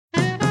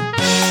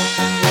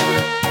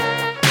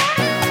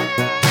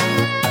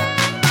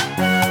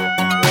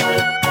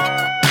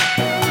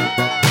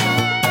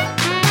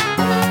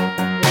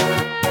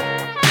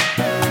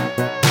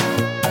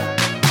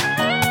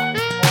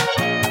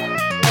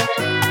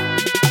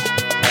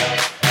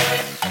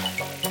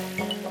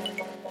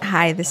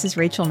Hi, this is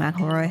Rachel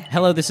McElroy.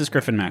 Hello, this is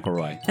Griffin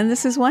McElroy. And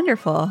this is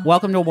Wonderful.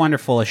 Welcome to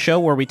Wonderful, a show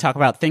where we talk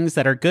about things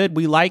that are good,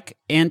 we like,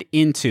 and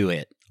into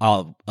it,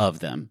 all of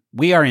them.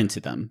 We are into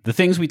them. The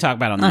things we talk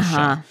about on this show.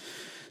 A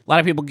lot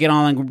of people get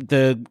on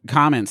the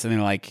comments and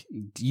they're like,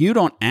 you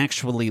don't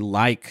actually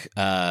like,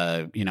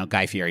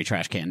 Guy Fieri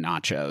trash can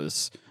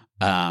nachos,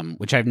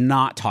 which I've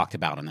not talked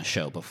about on the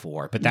show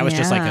before. But that was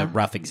just like a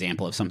rough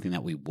example of something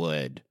that we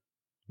would.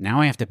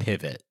 Now I have to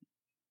pivot.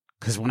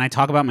 Because when I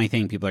talk about my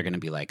thing, people are going to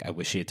be like, "I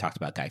wish she had talked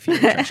about Guy Fieri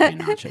trash can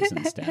nachos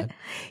instead."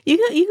 You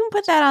can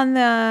put that on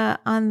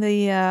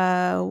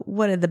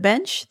the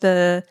bench.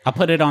 I'll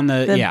put it on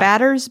the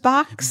batter's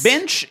box.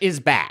 Bench is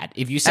bad.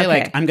 If you say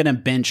like I'm going to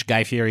bench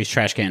Guy Fieri's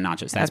trash can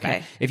nachos, that's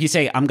bad. If you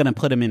say I'm going to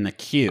put him in the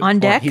queue on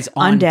deck, he's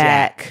on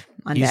deck.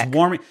 He's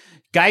warming.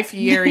 Guy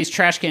Fieri's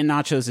trash can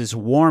nachos is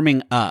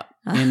warming up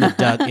in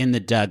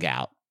the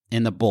dugout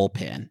in the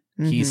bullpen.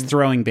 He's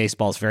throwing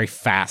baseballs very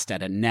fast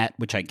at a net,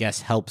 which I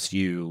guess helps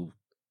you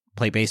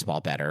play baseball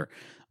better.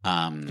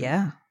 I've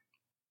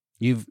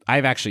eaten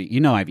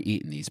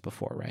these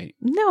before, right?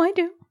 No, I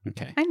do.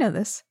 Okay. I know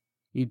this.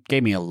 You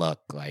gave me a look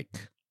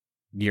like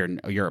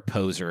you're a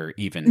poser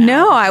even now.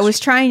 No, I was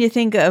trying to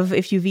think of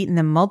if you've eaten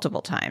them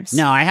multiple times.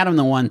 No, I had them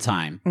the one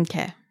time.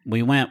 Okay.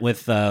 We went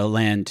with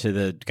Lynn to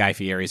the Guy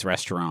Fieri's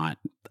restaurant,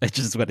 which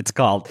is what it's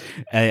called,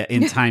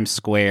 in Times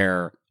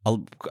Square.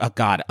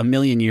 A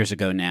million years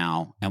ago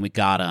now, and we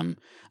got them.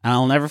 And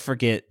I'll never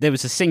forget, there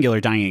was a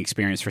singular dining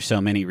experience for so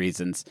many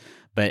reasons,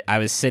 but I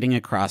was sitting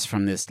across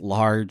from this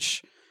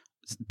large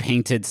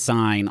painted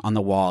sign on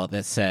the wall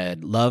that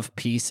said "Love,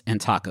 Peace, and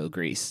Taco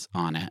Grease"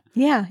 on it.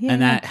 Yeah.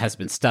 And that has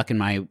been stuck in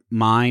my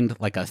mind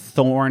like a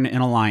thorn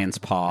in a lion's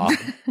paw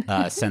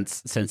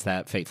since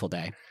that fateful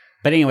day.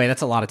 But anyway,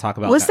 that's a lot of talk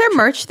about. Was there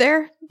merch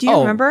there? Do you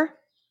remember?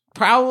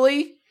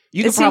 Probably.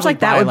 It seems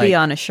like that would be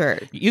on a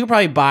shirt. You could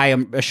probably buy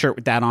a shirt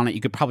with that on it.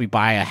 You could probably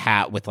buy a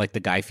hat with like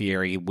the Guy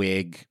Fieri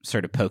wig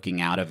sort of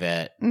poking out of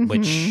it,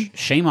 which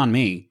shame on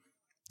me.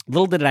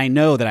 Little did I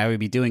know that I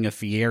would be doing a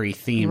Fieri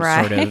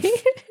themed sort of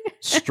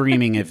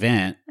streaming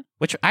event,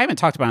 which I haven't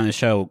talked about on the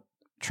show.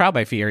 Trial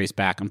by Fieri's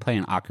back. I'm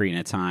playing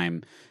Ocarina of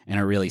Time in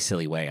a really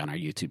silly way on our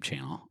YouTube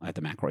channel at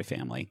the McElroy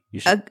family.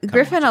 You should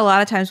Griffin a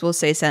lot of times will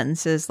say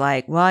sentences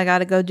like, "Well, I got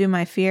to go do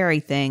my Fieri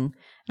thing."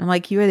 And I'm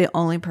like, you are the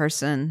only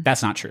person.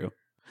 That's not true.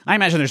 I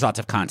imagine there's lots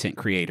of content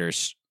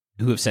creators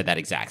who have said that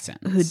exact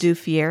sentence. Who do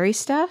Fieri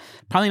stuff?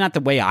 Probably not the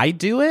way I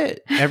do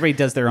it. Everybody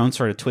does their own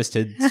sort of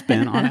twisted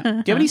spin on it. Do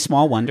you have any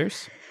small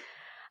wonders?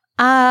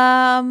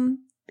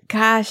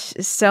 Gosh,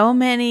 so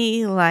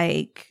many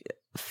like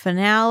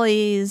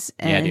finales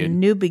and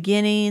new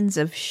beginnings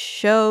of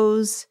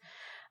shows.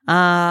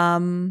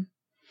 I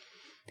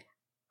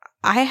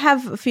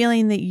have a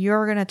feeling that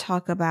you're going to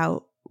talk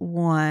about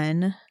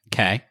one.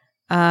 Okay.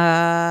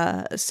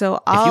 So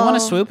if you want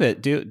to swoop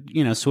it,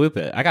 swoop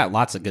it. I got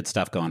lots of good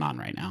stuff going on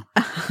right now.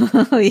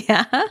 Oh,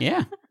 yeah?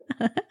 Yeah.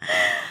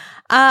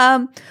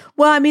 Well,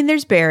 I mean,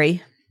 there's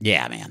Barry.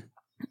 Yeah, man.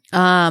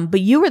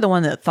 But you were the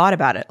one that thought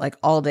about it like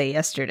all day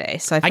yesterday.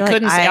 So I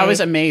couldn't say I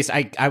was amazed.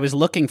 I was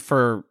looking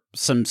for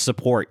some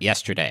support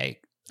yesterday,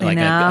 like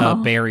a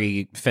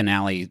Barry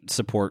finale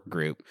support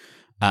group.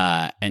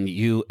 And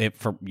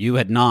it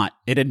had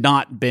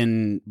not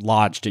been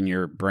lodged in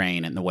your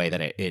brain in the way that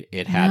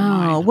it had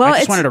mine. Well, I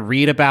just wanted to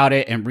read about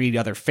it and read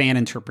other fan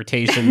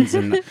interpretations.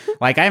 And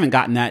like, I haven't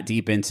gotten that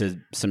deep into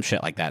some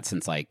shit like that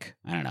since like,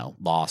 I don't know,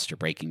 Lost or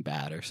Breaking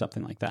Bad or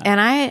something like that. And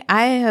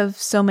I have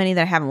so many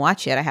that I haven't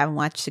watched yet. I haven't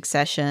watched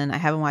Succession. I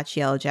haven't watched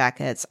Yellow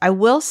Jackets. I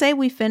will say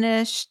we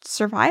finished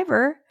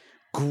Survivor.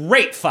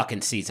 Great fucking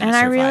season and of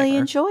Survivor. I really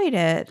enjoyed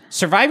it.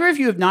 Survivor, if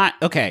you have not,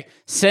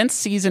 since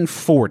season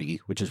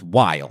 40, which is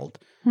wild,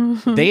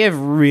 they have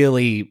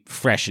really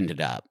freshened it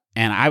up.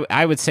 And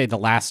I would say the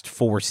last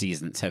 4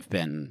 seasons have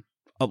been,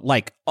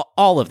 like,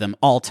 all of them,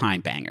 all-time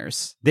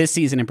bangers. This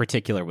season in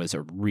particular was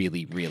a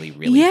really, really,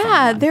 really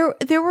fun one.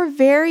 There were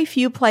very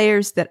few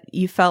players that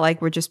you felt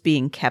like were just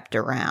being kept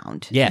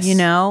around. Yes. You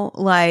know,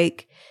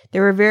 like,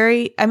 there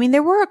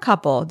were a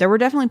couple. There were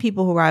definitely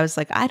people who I was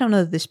like, I don't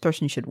know that this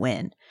person should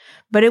win.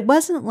 But it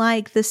wasn't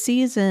like the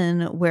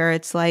season where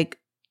it's like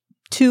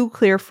 2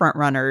 clear front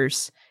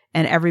runners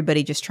and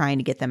everybody just trying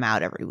to get them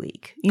out every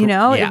week. You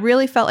know, It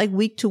really felt like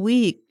week to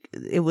week,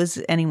 it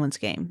was anyone's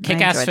game.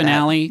 Kick-ass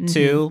finale,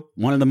 too.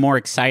 One of the more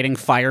exciting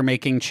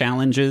fire-making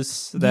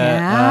challenges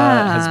that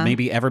has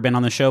maybe ever been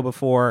on the show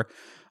before.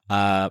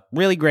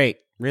 Really great.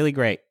 Really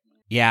great.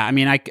 Yeah, I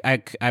mean, I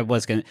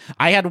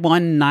had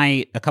one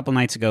night a couple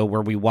nights ago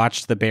where we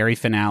watched the Barry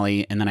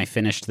finale and then I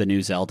finished the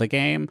new Zelda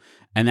game,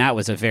 and that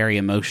was a very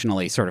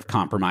emotionally sort of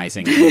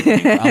compromising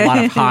evening. A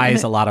lot of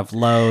highs, a lot of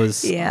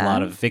lows, a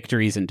lot of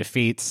victories and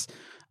defeats.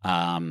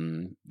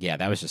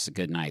 That was just a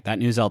good night. That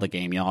new Zelda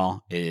game,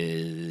 y'all,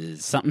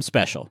 is something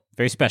special.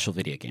 Very special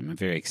video game. I'm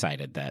very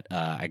excited that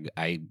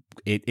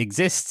it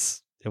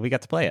exists and we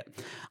got to play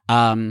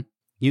it.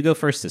 You go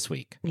first this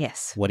week.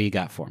 Yes. What do you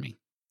got for me?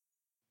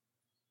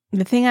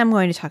 The thing I'm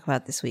going to talk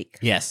about this week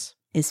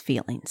is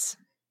Feelings.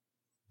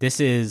 This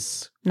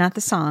is not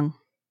the song.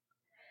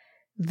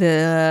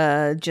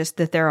 Just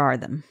that there are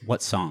them.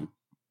 What song?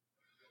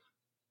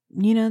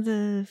 You know,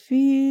 the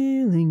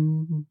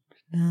feeling,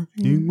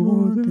 nothing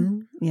more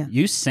than... Yeah.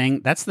 You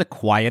sing, that's the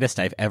quietest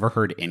I've ever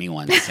heard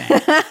anyone sing.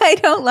 I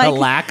don't like... The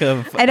lack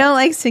of... I don't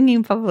like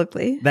singing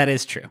publicly. That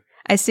is true.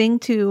 I sing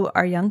to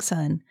our young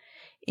son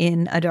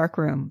in a dark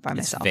room by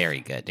myself. It's very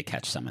good to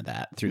catch some of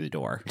that through the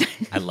door.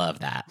 I love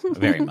that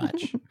very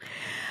much.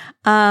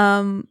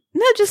 No,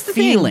 just the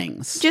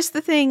feelings. Thing. Just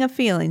the thing of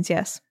feelings,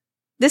 yes.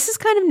 This is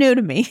kind of new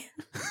to me.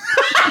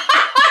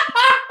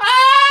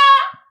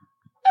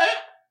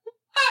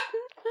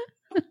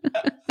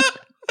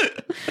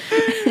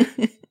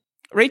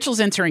 Rachel's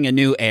entering a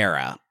new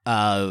era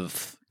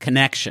of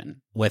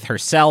connection with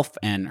herself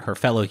and her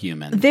fellow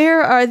humans.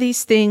 There are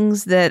these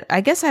things that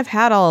I guess I've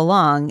had all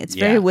along. It's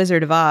very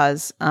Wizard of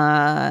Oz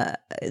that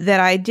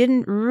I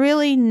didn't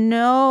really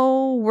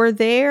know were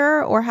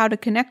there or how to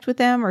connect with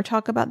them or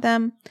talk about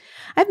them.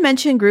 I've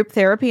mentioned group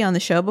therapy on the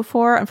show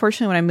before.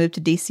 Unfortunately, when I moved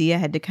to DC, I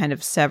had to kind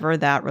of sever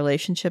that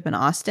relationship in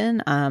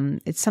Austin.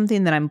 It's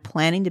something that I'm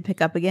planning to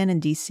pick up again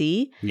in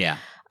DC. Yeah.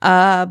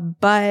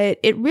 But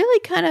it really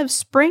kind of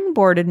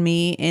springboarded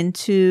me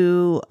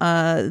into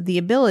the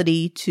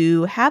ability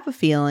to have a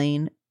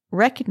feeling,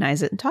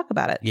 recognize it, and talk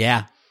about it.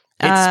 Yeah.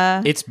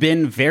 It's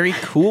been very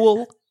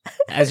cool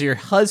as your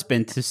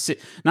husband to see.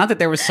 Not that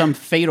there was some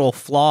fatal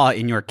flaw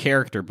in your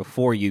character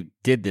before you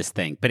did this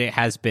thing, but it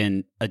has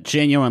been a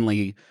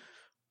genuinely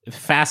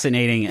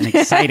fascinating and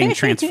exciting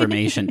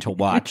transformation to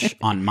watch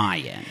on my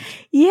end.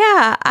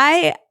 Yeah.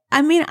 I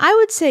mean, I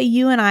would say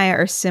you and I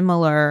are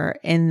similar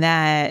in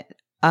that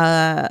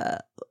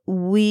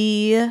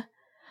we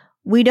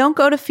don't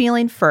go to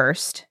feeling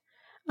first.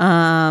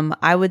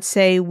 I would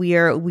say we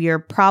are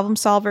problem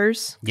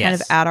solvers, kind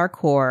of at our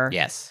core.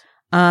 Yes.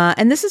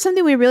 And this is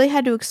something we really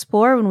had to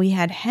explore when we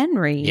had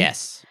Henry.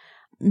 Yes.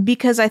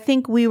 Because I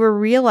think we were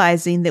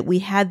realizing that we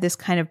had this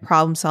kind of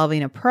problem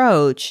solving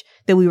approach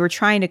that we were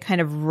trying to kind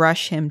of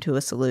rush him to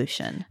a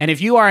solution. And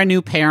if you are a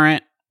new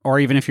parent, or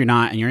even if you're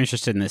not and you're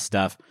interested in this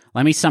stuff,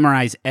 let me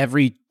summarize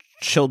every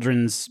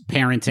children's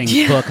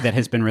parenting book that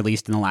has been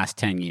released in the last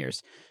 10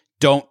 years.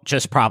 Don't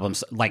just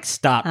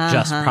stop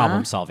just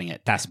problem solving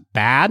it. That's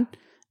bad.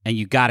 And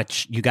you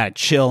gotta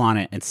chill on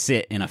it and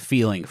sit in a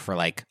feeling for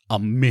like a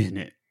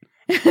minute.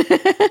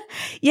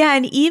 Yeah.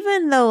 And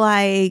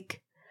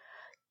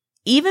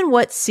even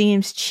what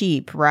seems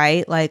cheap,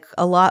 right? Like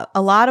a lot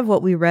of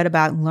what we read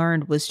about and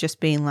learned was just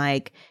being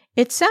like,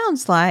 it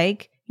sounds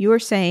like you're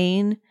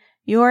saying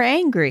you're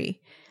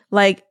angry.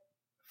 Like,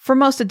 for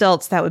most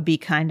adults, that would be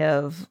kind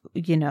of,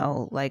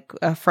 like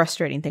a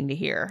frustrating thing to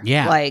hear.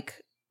 Yeah. Like,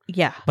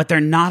 yeah. But they're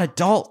not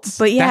adults.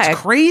 But yeah. That's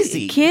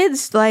crazy.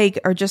 Kids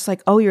are just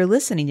like, oh, you're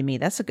listening to me.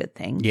 That's a good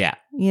thing. Yeah.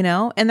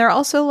 And they're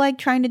also like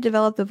trying to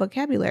develop the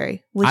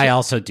vocabulary. I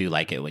also do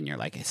like it when you're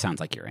like, it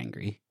sounds like you're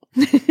angry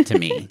to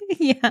me.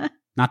 Yeah.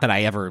 Not that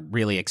I ever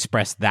really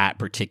expressed that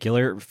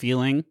particular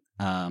feeling,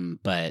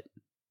 but,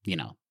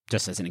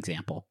 just as an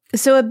example.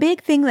 So a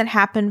big thing that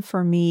happened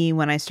for me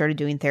when I started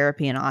doing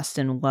therapy in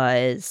Austin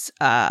was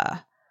I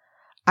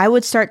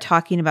would start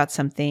talking about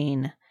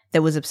something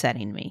that was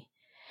upsetting me.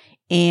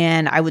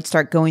 And I would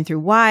start going through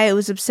why it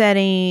was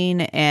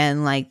upsetting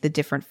and like the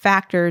different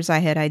factors I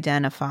had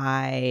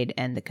identified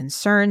and the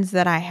concerns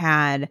that I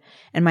had.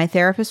 And my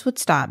therapist would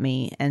stop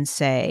me and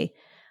say,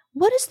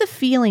 what is the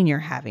feeling you're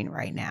having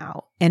right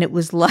now? And it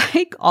was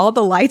like all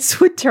the lights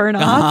would turn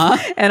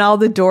off and all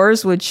the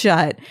doors would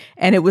shut.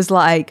 And it was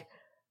like,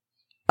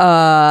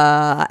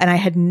 and I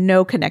had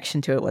no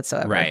connection to it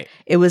whatsoever. Right.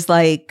 It was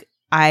like,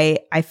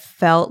 I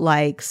felt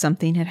like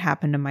something had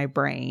happened to my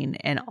brain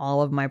and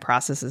all of my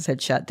processes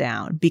had shut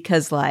down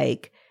because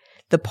like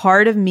the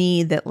part of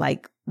me that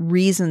like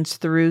reasons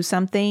through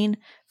something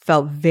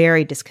felt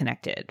very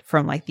disconnected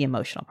from like the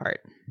emotional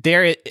part.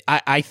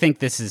 I think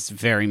this is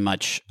very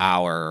much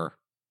our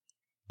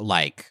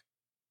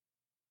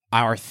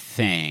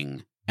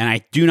thing, and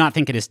I do not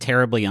think it is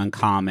terribly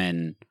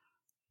uncommon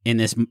in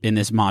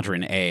this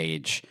modern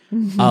age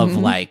of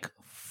like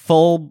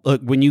full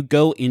when you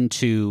go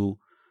into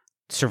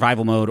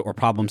survival mode or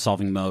problem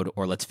solving mode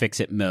or let's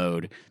fix it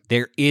mode,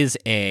 there is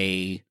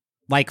a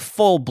like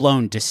full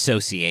blown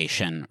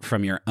dissociation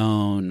from your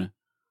own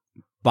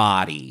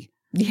body.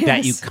 Yes.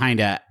 That you kind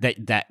of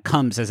that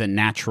comes as a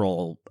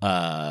natural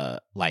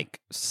like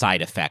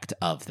side effect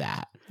of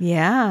that.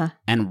 Yeah.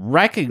 And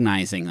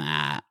recognizing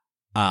that,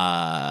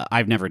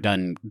 I've never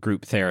done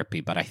group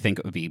therapy, but I think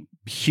it would be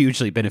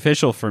hugely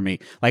beneficial for me.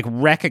 Like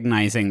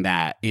recognizing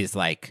that is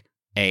like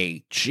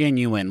a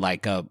genuine,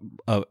 like a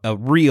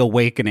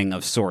reawakening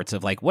of sorts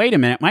of like, wait a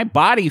minute, my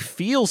body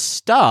feels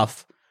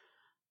stuff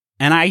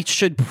and I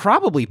should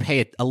probably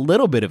pay a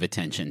little bit of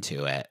attention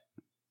to it.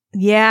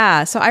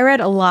 Yeah. So I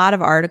read a lot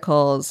of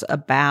articles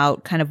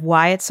about kind of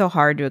why it's so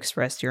hard to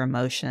express your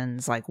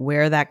emotions, like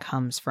where that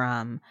comes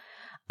from.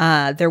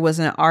 There was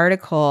an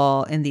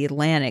article in The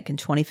Atlantic in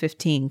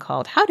 2015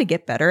 called How to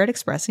Get Better at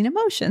Expressing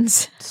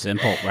Emotions.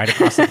 Simple, right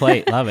across the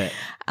plate. Love it.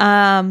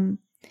 And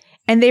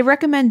they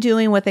recommend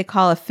doing what they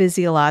call a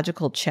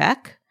physiological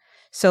check.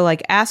 So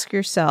like ask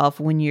yourself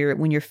when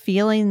you're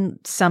feeling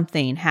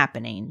something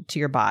happening to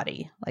your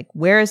body, like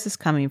where is this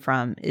coming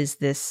from? Is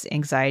this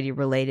anxiety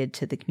related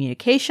to the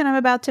communication I'm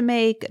about to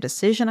make, a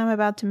decision I'm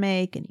about to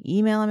make, an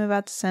email I'm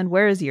about to send?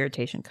 Where is the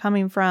irritation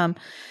coming from?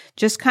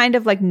 Just kind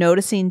of like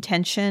noticing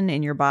tension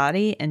in your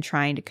body and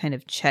trying to kind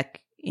of check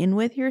in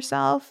with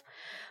yourself,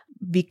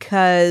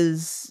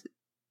 because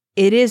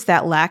it is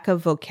that lack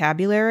of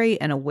vocabulary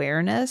and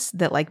awareness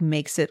that like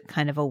makes it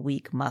kind of a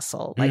weak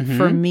muscle. Like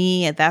for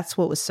me, that's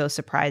what was so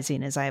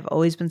surprising is I've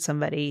always been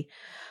somebody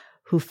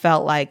who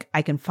felt like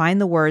I can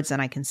find the words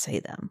and I can say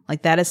them.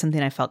 Like that is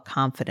something I felt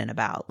confident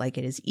about. Like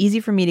it is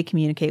easy for me to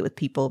communicate with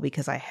people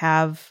because I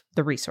have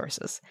the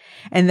resources.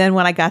 And then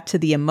when I got to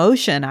the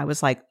emotion, I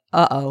was like,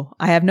 uh-oh,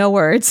 I have no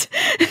words.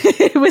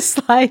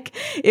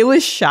 It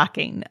was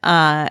shocking.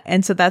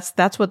 And so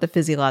that's what the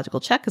physiological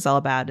check is all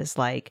about, is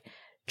like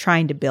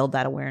trying to build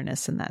that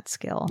awareness and that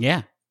skill.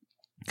 Yeah.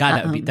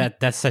 God,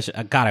 that's such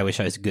a, God, I wish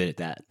I was good at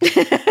that.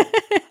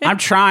 I'm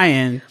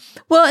trying.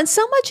 Well, and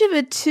so much of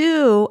it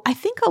too, I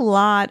think a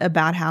lot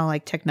about how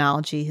like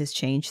technology has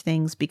changed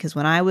things, because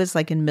when I was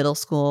like in middle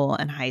school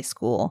and high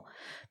school,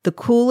 the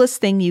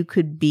coolest thing you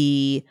could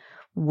be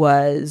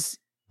was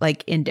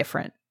like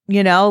indifferent,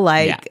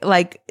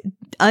 like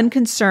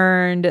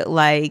unconcerned.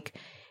 Like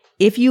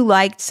if you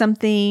liked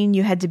something,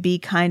 you had to be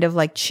kind of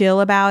like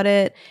chill about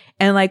it.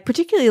 And like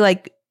particularly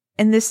like,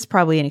 and this is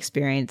probably an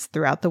experience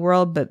throughout the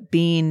world, but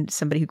being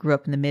somebody who grew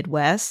up in the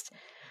Midwest,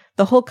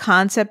 the whole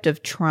concept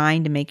of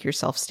trying to make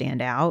yourself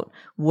stand out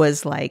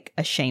was like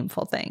a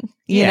shameful thing,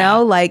 you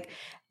know, like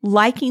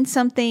liking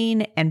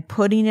something and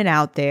putting it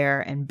out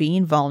there and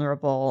being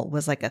vulnerable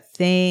was like a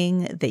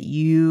thing that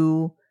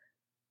you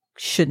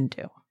shouldn't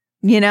do,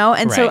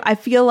 And so I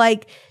feel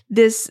like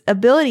this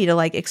ability to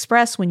like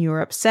express when you were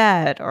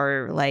upset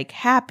or like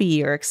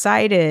happy or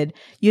excited,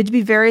 you had to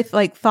be very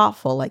like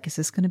thoughtful. Like, is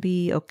this going to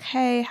be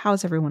okay? How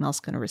is everyone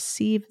else going to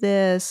receive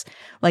this?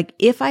 Like,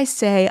 if I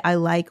say I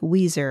like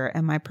Weezer,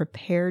 am I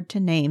prepared to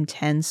name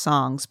 10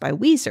 songs by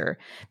Weezer?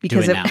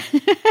 Because do it now.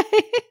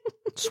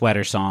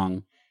 Sweater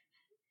Song.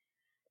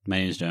 My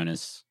name is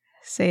Jonas.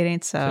 Say It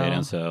Ain't So. Say It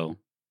Ain't So.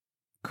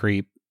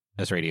 Creep.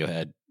 That's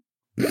Radiohead.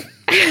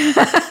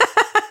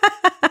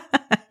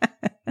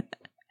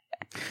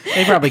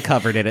 They probably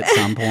covered it at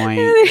some point.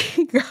 There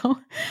you go.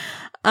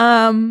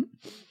 I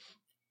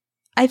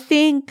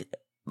think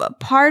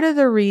part of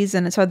the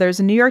reason, so there's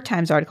a New York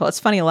Times article.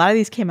 It's funny, a lot of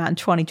these came out in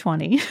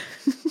 2020.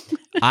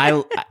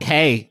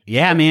 Hey,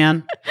 yeah,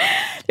 man.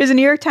 There's a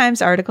New York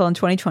Times article in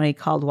 2020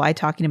 called Why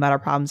Talking About Our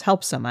Problems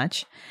Helps So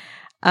Much.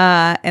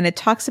 And it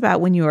talks about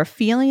when you are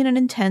feeling an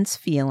intense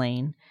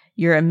feeling,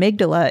 your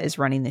amygdala is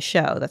running the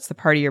show. That's the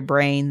part of your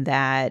brain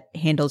that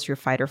handles your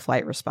fight or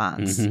flight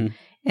response. Mm-hmm.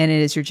 And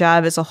it is your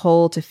job as a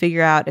whole to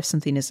figure out if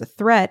something is a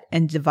threat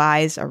and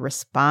devise a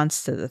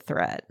response to the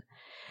threat.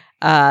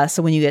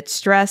 So when you get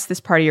stressed, this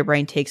part of your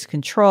brain takes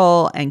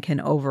control and can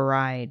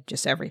override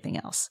just everything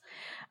else.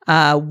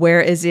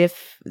 Whereas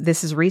if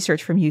this is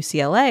research from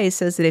UCLA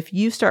says that if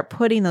you start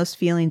putting those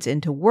feelings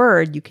into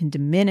word, you can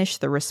diminish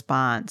the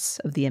response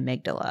of the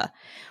amygdala,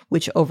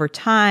 which over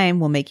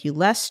time will make you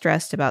less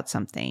stressed about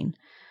something.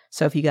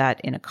 So if you got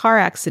in a car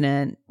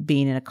accident,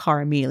 being in a car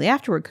immediately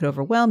afterward could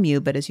overwhelm you.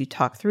 But as you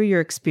talk through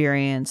your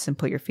experience and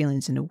put your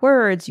feelings into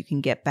words, you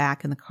can get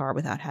back in the car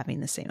without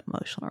having the same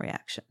emotional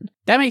reaction.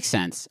 That makes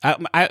sense.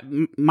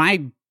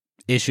 My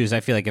issue is I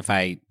feel like if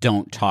I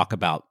don't talk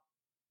about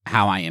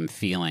how I am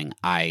feeling,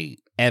 I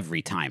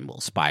every time will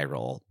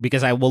spiral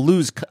because I will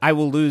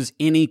lose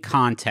any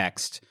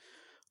context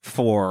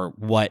for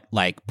what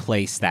like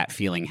place that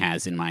feeling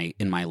has in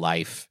my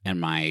life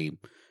and my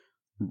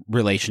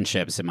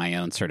relationships and my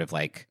own sort of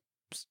like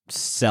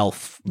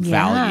self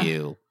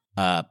value.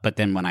 But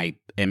then when I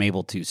am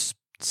able to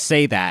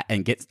say that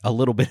and get a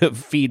little bit of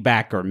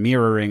feedback or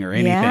mirroring or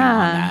anything on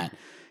that,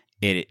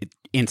 it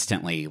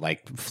instantly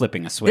like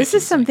flipping a switch. This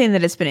is something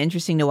that has been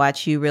interesting to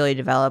watch you really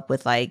develop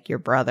with like your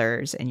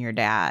brothers and your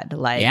dad.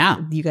 Like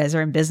you guys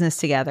are in business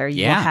together.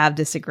 You will have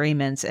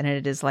disagreements and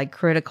it is like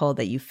critical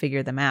that you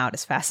figure them out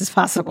as fast as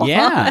possible.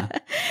 Yeah.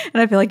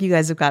 And I feel like you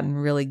guys have gotten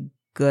really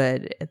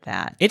good at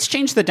that. It's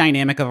changed the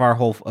dynamic of our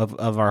whole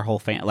of our whole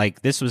family.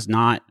 Like this was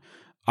not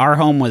our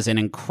home was an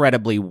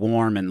incredibly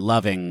warm and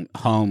loving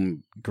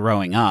home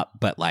growing up,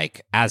 but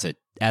like as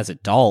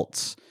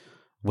adults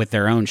with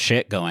their own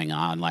shit going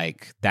on,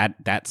 like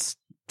that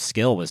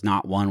skill was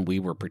not one we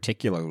were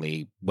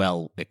particularly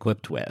well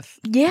equipped with.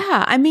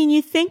 Yeah. I mean,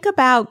 you think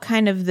about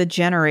kind of the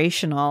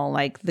generational,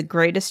 like the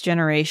greatest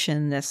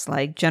generation, this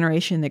like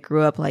generation that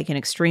grew up like in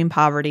extreme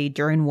poverty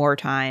during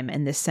wartime,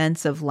 and the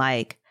sense of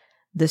like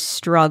the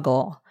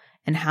struggle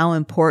and how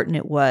important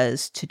it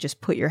was to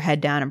just put your head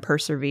down and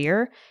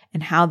persevere,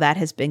 and how that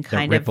has been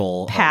kind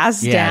of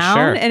passed down.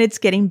 Sure. And it's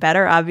getting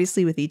better,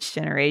 obviously, with each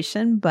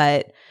generation.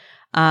 But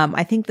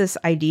I think this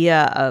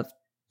idea of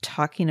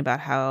talking about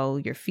how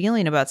you're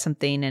feeling about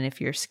something and if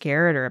you're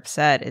scared or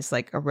upset is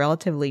like a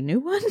relatively new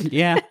one.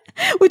 Yeah.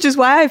 Which is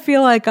why I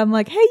feel like I'm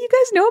like, hey, you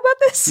guys know about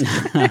this?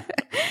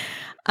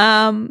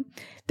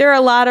 There are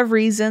a lot of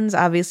reasons,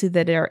 obviously,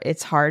 that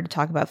it's hard to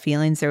talk about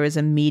feelings. There was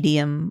a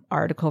Medium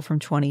article from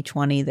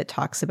 2020 that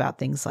talks about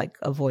things like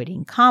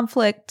avoiding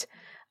conflict,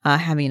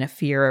 having a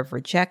fear of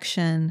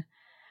rejection,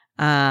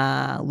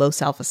 low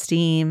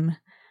self-esteem,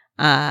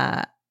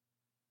 and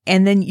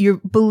then you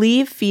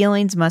believe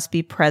feelings must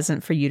be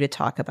present for you to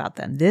talk about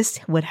them. This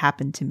would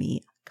happen to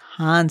me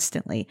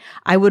constantly.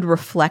 I would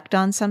reflect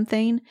on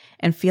something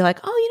and feel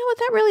like, oh, you know what,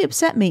 that really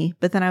upset me.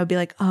 But then I would be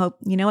like, oh,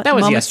 you know what? That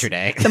was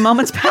yesterday. The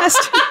moment's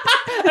passed.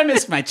 I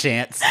missed my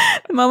chance.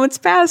 The moment's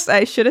passed.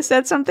 I should have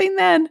said something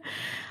then.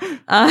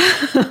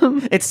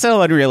 It's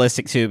so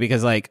unrealistic too,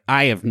 because like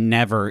I have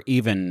never,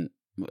 even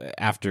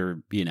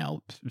after,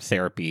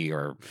 therapy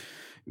or,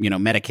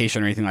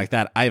 medication or anything like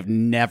that, I've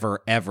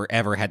never, ever,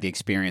 ever had the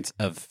experience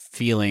of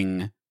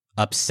feeling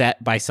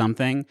upset by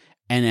something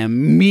and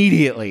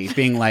immediately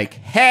being like,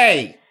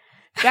 hey,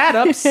 that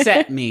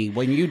upset me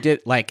when you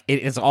did. Like,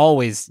 it is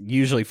always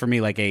usually for me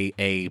like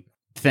a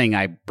thing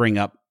I bring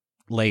up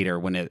later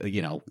when it,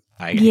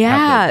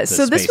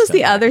 so this was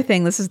the other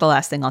thing. This is the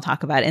last thing I'll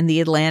talk about. In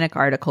the Atlantic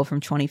article from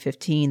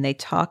 2015, they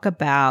talk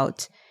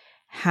about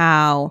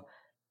how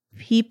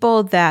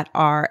people that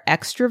are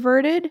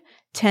extroverted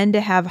tend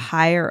to have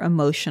higher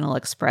emotional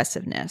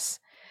expressiveness.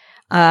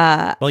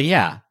 Well,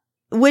 yeah.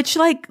 Which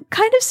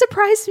kind of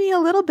surprised me a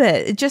little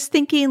bit. Just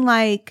thinking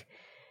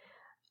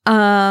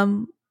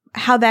how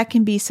that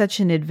can be such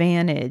an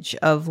advantage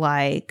of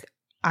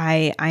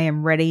I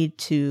am ready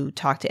to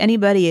talk to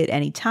anybody at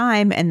any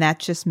time, and that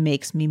just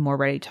makes me more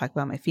ready to talk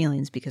about my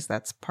feelings because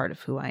that's part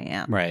of who I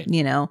am. Right.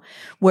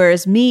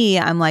 Whereas me,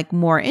 I'm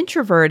more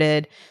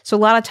introverted. So a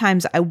lot of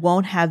times I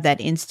won't have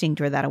that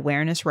instinct or that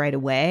awareness right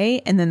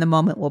away. And then the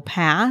moment will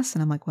pass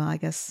and I'm like, well, I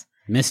guess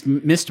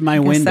missed my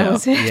window. That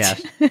was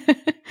it.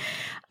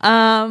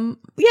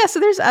 Yeah. So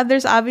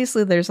there's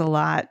obviously a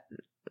lot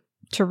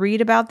to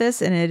read about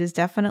this, and it is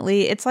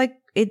definitely, it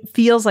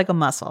feels like a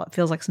muscle. It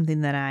feels like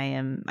something that I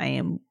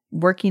am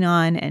working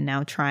on and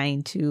now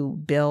trying to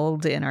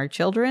build in our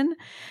children.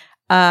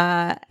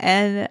 And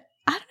I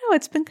don't know,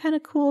 it's been kind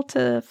of cool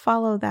to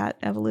follow that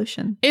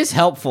evolution. It's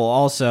helpful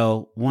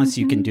also once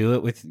you can do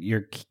it with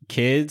your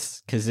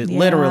kids, because it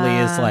literally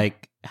is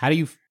like, how do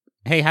you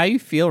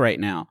feel right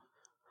now?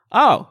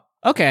 Oh,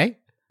 okay.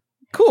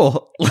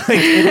 Cool.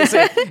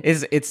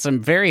 It's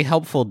some very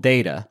helpful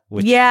data.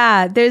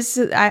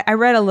 I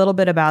read a little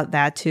bit about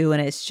that too,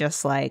 and it's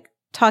just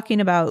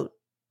talking about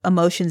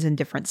emotions in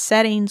different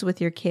settings with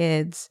your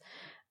kids,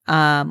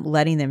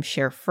 letting them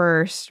share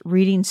first,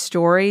 reading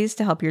stories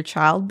to help your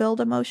child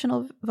build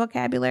emotional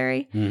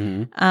vocabulary,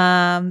 and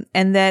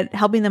that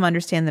helping them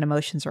understand that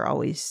emotions are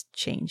always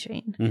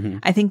changing. Mm-hmm.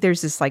 I think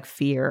there's this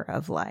fear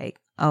of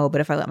oh,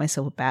 but if I let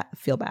myself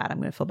feel bad, I'm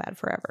going to feel bad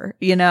forever,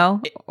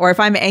 or if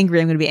I'm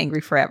angry, I'm going to be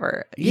angry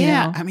forever.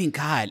 Yeah. I mean,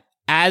 God,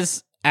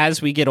 as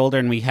we get older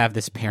and we have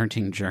this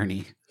parenting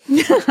journey,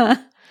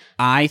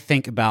 I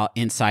think about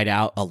Inside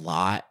Out a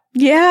lot.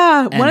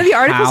 Yeah. One of the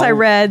articles I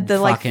read, the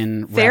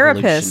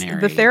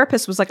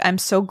therapist was like, I'm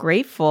so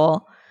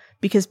grateful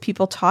because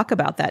people talk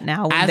about that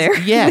now when they're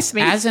with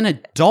me. As an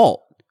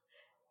adult,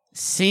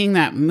 seeing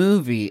that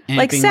movie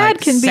and being sad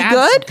can be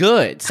good.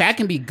 Good. Sad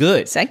can be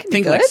good. Sad can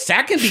be good.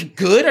 Sad can be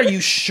good. Are you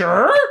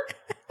sure?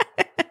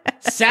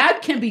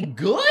 Sad can be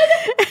good,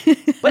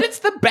 but it's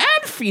the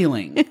bad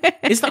feeling.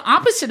 It's the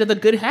opposite of the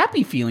good,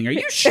 happy feeling. Are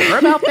you sure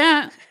about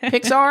that,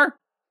 Pixar?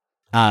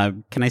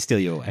 Can I steal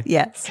you away?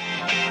 Yes.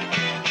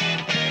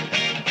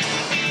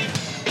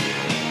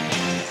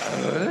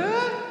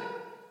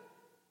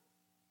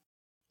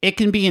 It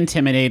can be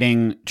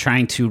intimidating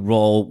trying to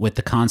roll with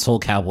the console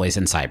cowboys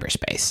in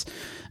cyberspace.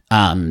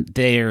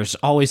 There's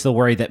always the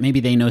worry that maybe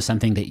they know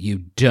something that you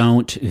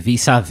don't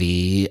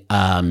vis-a-vis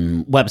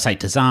website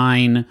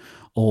design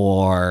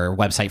or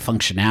website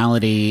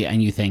functionality,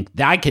 and you think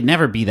that I could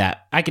never be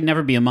that. I could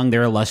never be among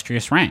their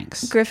illustrious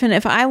ranks. Griffin,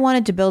 if I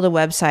wanted to build a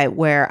website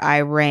where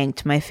I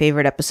ranked my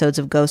favorite episodes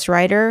of Ghost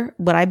Rider,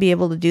 would I be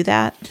able to do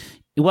that?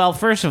 Well,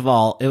 first of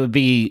all, it would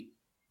be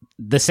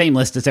the same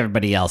list as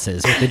everybody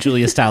else's with the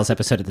Julia Stiles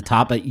episode at the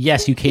top. But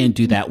yes, you can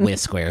do that with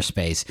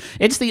Squarespace.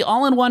 It's the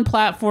all-in-one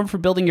platform for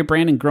building your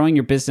brand and growing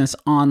your business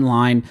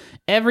online.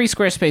 Every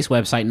Squarespace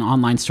website and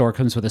online store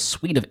comes with a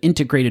suite of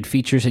integrated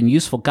features and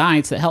useful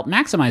guides that help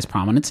maximize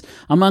prominence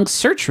among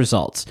search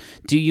results.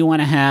 Do you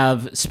want to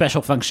have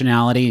special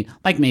functionality,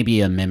 like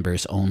maybe a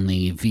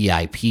members-only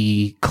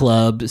VIP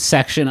club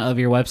section of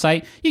your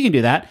website? You can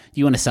do that. Do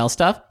you want to sell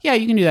stuff? Yeah,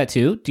 you can do that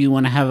too. Do you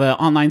want to have an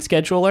online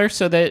scheduler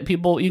so that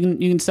people you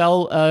can sell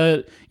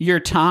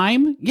your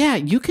time? Yeah,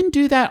 you can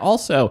do that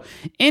also.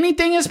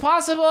 Anything is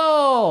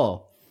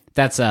possible.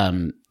 That's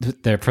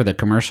for the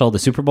commercial, the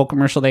Super Bowl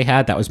commercial they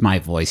had. That was my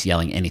voice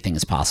yelling anything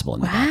is possible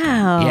in the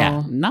background.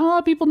 Yeah, not a lot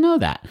of people know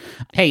that.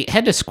 Hey,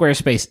 head to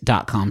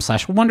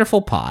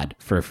squarespace.com/wonderfulpod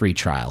for a free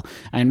trial.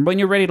 And when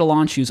you're ready to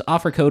launch, use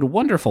offer code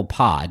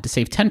wonderfulpod to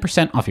save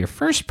 10% off your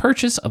first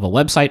purchase of a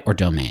website or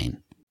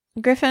domain.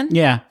 Griffin?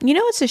 Yeah. You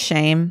know what's a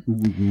shame?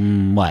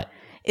 What?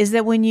 Is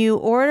that when you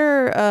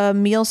order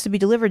meals to be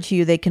delivered to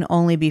you, they can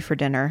only be for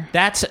dinner.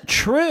 That's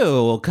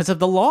true because of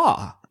the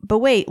law. But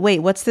wait,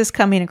 what's this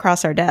coming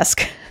across our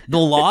desk? The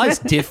law is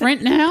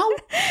different now?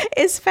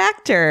 Is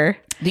Factor.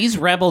 These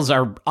rebels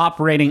are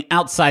operating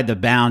outside the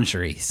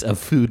boundaries of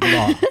food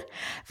law.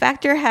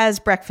 Factor has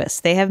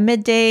breakfast. They have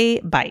midday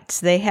bites.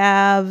 They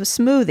have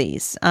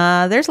smoothies.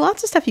 There's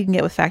lots of stuff you can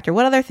get with Factor.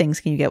 What other things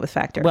can you get with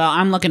Factor? Well,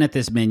 I'm looking at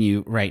this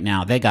menu right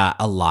now. They got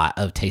a lot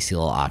of tasty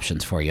little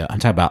options for you. I'm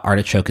talking about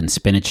artichoke and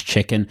spinach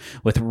chicken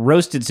with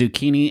roasted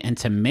zucchini and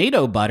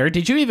tomato butter.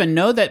 Did you even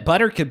know that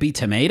butter could be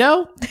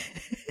tomato?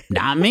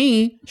 Not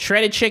me.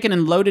 Shredded chicken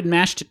and loaded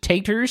mashed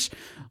taters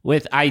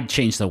with, I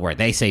changed the word.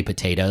 They say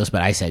potatoes,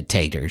 but I said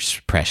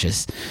taters,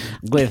 precious.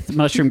 With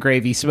mushroom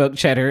gravy, smoked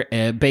cheddar,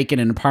 bacon,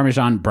 and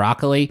Parmesan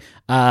broccoli.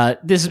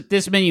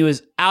 This menu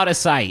is out of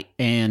sight,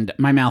 and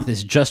my mouth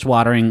is just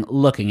watering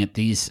looking at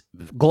these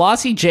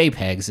glossy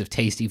JPEGs of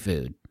tasty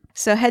food.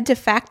 So head to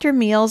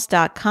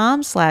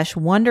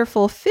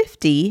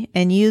factormeals.com/wonderful50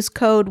 and use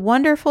code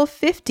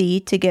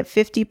wonderful50 to get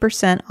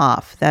 50%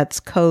 off. That's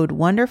code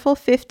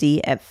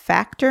wonderful50 at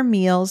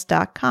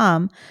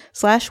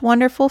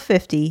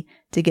factormeals.com/wonderful50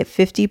 to get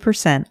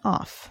 50%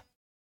 off.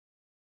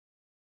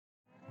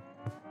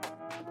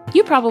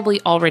 You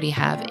probably already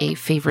have a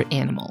favorite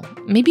animal.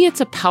 Maybe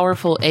it's a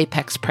powerful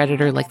apex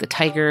predator like the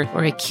tiger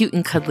or a cute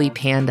and cuddly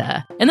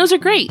panda. And those are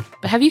great,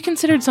 but have you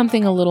considered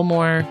something a little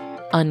more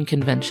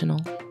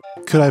unconventional?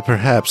 Could I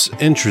perhaps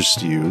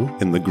interest you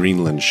in the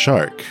Greenland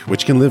shark,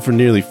 which can live for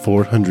nearly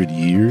 400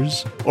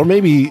 years? Or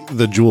maybe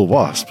the jewel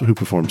wasp, who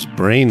performs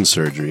brain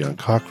surgery on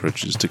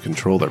cockroaches to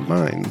control their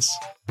minds?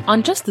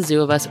 On Just the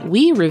Zoo of Us,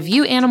 we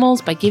review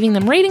animals by giving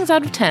them ratings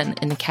out of 10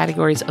 in the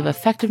categories of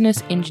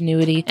effectiveness,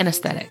 ingenuity, and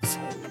aesthetics.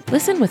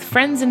 Listen with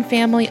friends and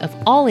family of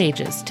all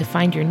ages to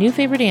find your new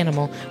favorite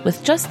animal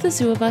with Just the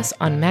Zoo of Us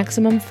on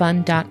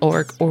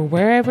MaximumFun.org or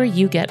wherever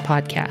you get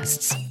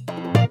podcasts.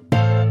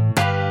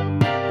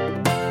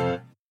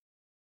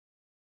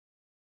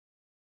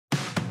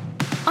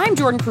 I'm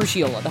Jordan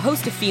Crucchiola, the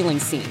host of Feeling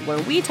Seen, where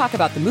we talk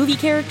about the movie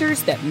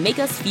characters that make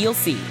us feel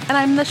seen. And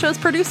I'm the show's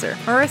producer,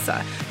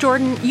 Marissa.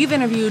 Jordan, you've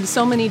interviewed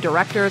so many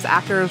directors,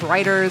 actors,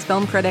 writers,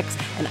 film critics,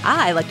 and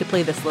I like to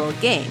play this little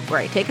game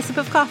where I take a sip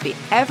of coffee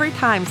every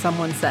time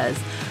someone says,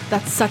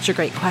 "That's such a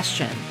great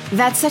question."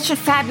 "That's such a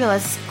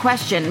fabulous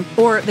question."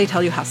 Or they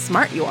tell you how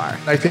smart you are.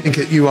 "I think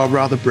that you are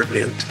rather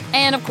brilliant."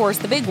 And of course,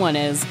 the big one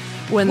is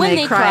when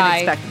they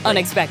cry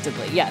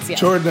unexpectedly. Yes.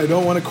 Jordan, I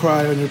don't want to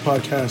cry on your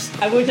podcast.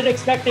 I wasn't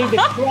expecting to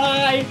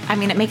cry. I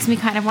mean, it makes me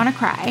kind of want to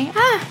cry.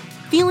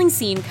 Feeling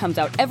Seen comes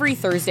out every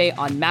Thursday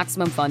on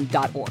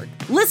MaximumFun.org.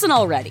 Listen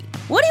already.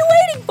 What are you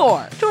waiting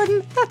for?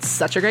 Jordan, that's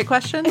such a great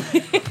question.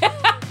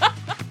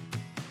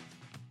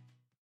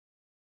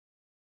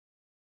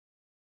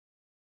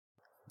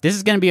 This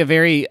is going to be a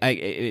very,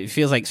 it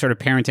feels like sort of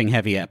parenting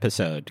heavy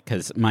episode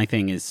because my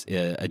thing is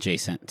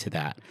adjacent to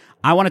that.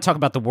 I want to talk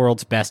about the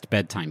world's best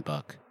bedtime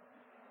book.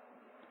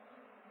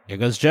 Here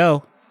goes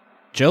Joe.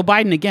 Joe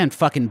Biden again,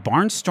 fucking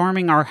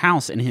barnstorming our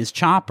house in his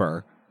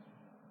chopper.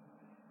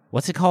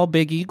 What's it called?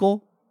 Big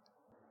Eagle?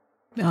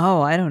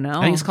 Oh, I don't know.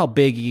 I think it's called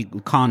Big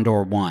Eagle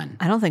Condor 1.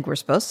 I don't think we're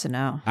supposed to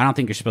know. I don't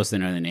think you're supposed to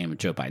know the name of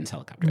Joe Biden's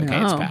helicopter. Okay,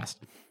 No. it's passed.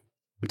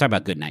 We're talking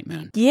about Goodnight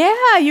Moon.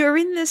 Yeah, you were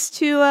reading this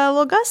to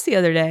little Gus the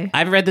other day.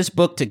 I've read this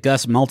book to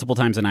Gus multiple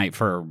times a night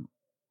for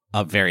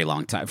a very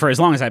long time. For as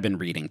long as I've been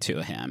reading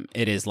to him.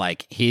 It is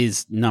like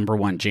his number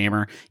one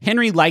jammer.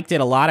 Henry liked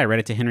it a lot. I read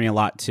it to Henry a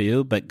lot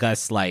too, but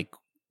Gus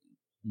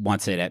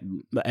wants it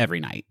every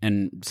night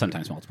and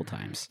sometimes multiple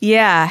times.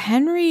 Yeah,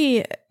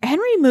 Henry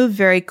moved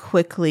very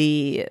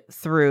quickly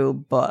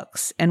through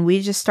books, and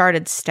we just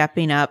started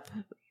stepping up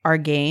our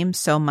game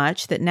so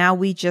much that now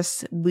we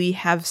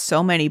have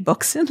so many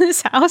books in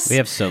this house. We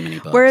have so many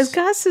books. Whereas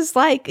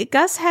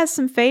Gus has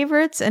some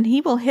favorites and he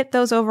will hit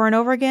those over and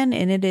over again,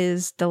 and it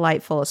is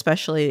delightful,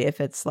 especially if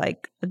it's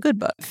like a good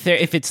book.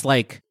 If it's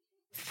like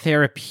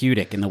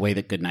therapeutic in the way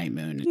that Goodnight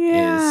Moon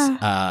is.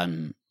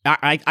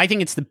 I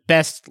think it's the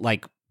best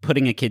like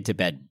putting a kid to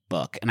bed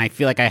book, and I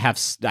feel like I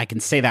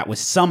can say that with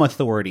some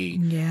authority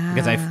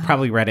because I've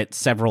probably read it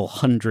several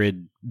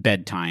hundred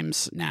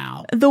bedtimes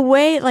now. The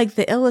way like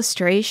the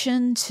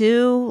illustration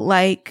too,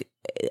 like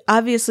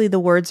obviously the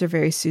words are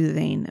very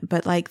soothing,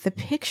 but like the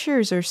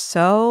pictures are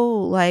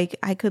so like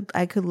I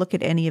could look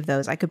at any of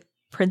those. I could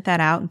print that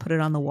out and put it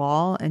on the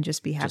wall and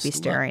just be happy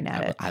staring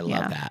at it. I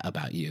love that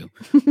about you.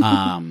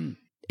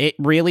 It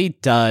really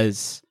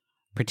does,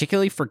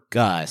 particularly for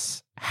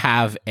Gus,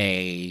 have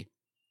a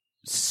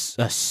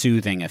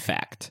soothing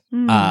effect.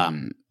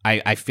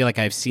 I feel like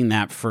I've seen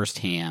that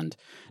firsthand.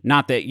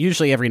 Not that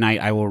usually every night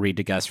I will read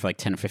to Gus for like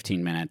 10 or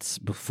 15 minutes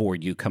before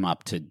you come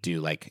up to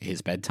do like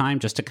his bedtime,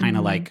 just to kind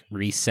of like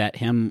reset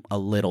him a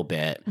little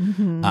bit.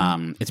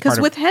 It's because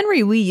with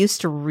Henry, we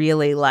used to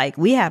really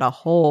we had a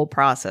whole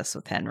process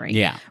with Henry.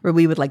 Where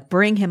we would like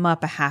bring him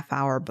up a half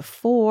hour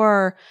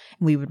before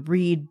and we would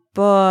read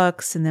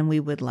books, and then we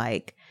would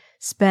like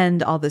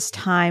spend all this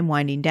time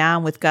winding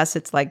down. With Gus,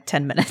 it's like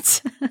 10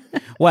 minutes.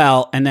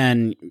 Well, and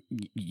then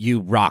you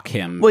rock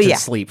him to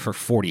sleep for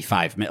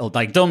 45 minutes.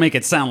 Like, don't make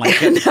it sound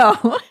like it. No.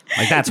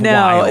 Like, that's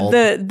wild.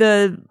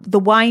 The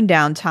wind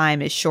down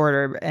time is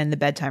shorter and the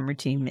bedtime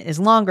routine is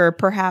longer,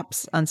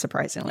 perhaps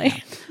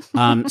unsurprisingly.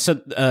 So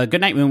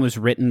Goodnight Moon was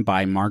written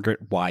by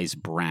Margaret Wise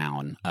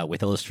Brown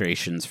with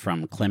illustrations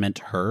from Clement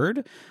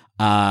Hurd.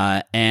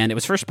 And it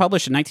was first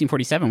published in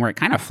 1947, where it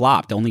kind of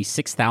flopped. Only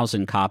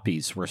 6,000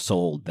 copies were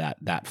sold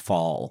that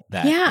fall.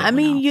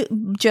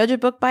 You judge a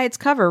book by its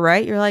cover,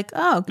 right? You're like,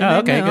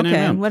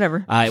 okay,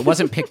 whatever. It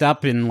wasn't picked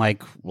up in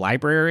like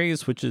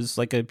libraries, which is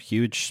like a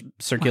huge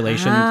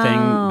circulation thing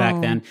back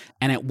then.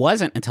 And it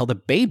wasn't until the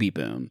baby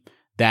boom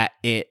that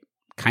it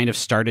kind of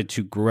started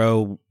to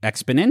grow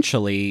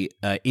exponentially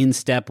in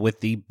step with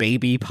the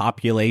baby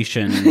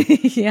population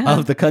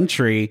of the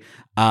country,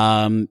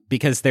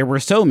 because there were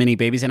so many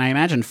babies. And I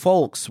imagine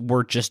folks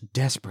were just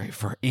desperate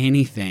for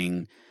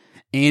anything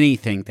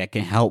that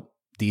can help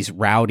these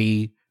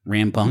rowdy,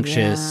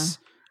 rambunctious,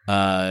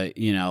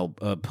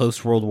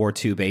 post-World War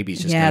II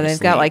babies just go to they've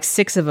sleep. got like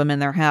 6 of them in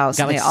their house.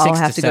 Got like they all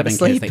have to go to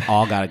sleep. Kids, they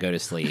all got to go to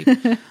sleep.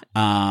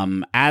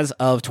 As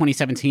of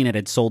 2017, it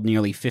had sold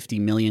nearly 50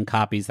 million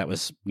copies. That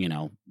was,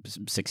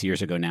 6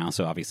 years ago now,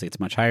 so obviously it's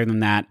much higher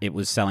than that. It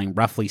was selling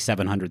roughly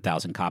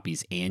 700,000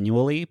 copies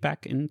annually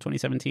back in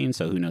 2017,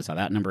 so who knows how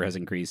that number has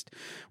increased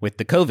with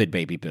the COVID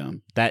baby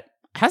boom.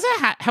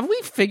 Have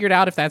we figured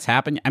out if that's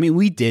happened? I mean,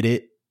 we did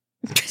it.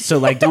 So,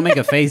 like, don't make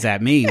a face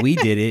at me. We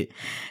did it.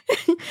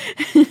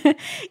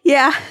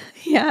 Yeah.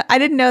 I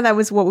didn't know that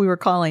was what we were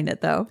calling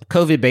it, though.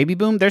 COVID baby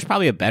boom? There's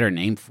probably a better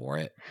name for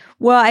it.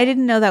 Well, I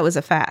didn't know that was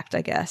a fact,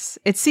 I guess.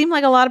 It seemed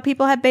like a lot of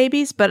people had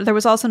babies, but there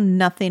was also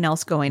nothing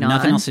else going on.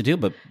 Nothing else to do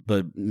but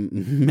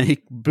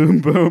make boom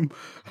boom.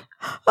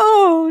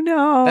 Oh,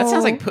 no. That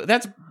sounds like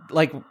that's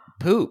like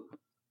poop.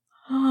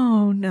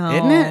 Oh, no.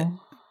 Isn't it?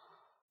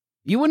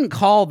 You wouldn't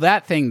call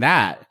that thing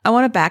that. I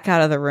want to back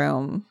out of the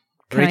room.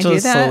 Can Rachel I do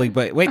is that? slowly,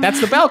 but wait, that's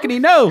the balcony.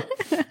 No.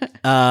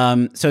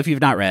 So if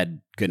you've not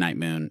read Goodnight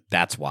Moon,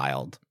 that's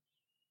wild.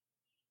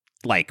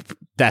 Like,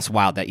 that's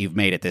wild that you've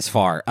made it this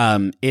far.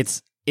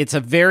 It's a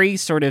very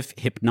sort of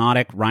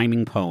hypnotic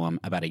rhyming poem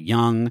about a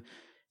young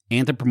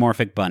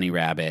anthropomorphic bunny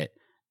rabbit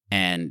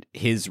and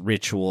his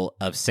ritual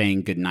of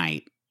saying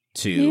goodnight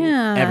to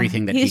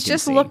everything that he's he can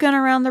just see. looking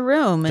around the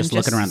room and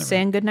looking around the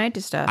saying room. goodnight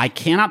to stuff. I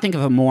cannot think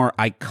of a more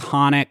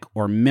iconic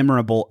or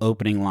memorable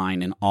opening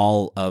line in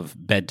all of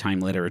bedtime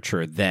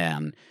literature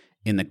than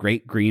in the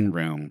Great Green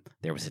Room,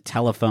 there was a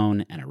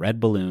telephone and a red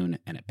balloon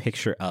and a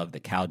picture of the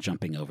cow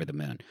jumping over the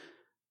moon.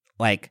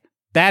 Like,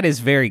 that is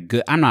very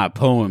good. I'm not a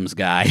poems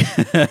guy.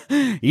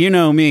 You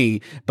know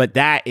me. But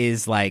that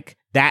is like,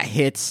 that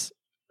hits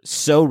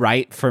so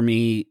right for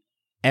me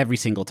every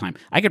single time.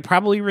 I could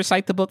probably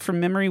recite the book from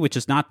memory, which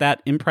is not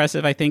that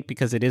impressive, I think,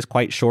 because it is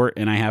quite short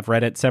and I have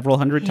read it several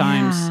hundred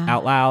times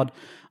out loud.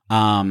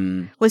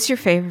 What's your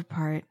favorite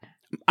part?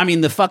 I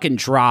mean, the fucking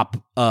drop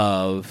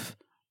of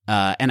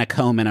and a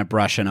comb and a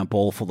brush and a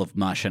bowl full of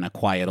mush and a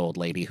quiet old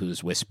lady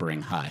who's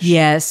whispering hush.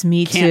 Yes,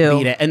 me too. Can't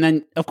beat it. And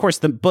then, of course,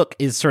 the book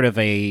is sort of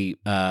a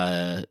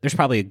there's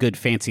probably a good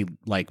fancy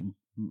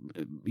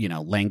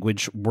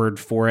language word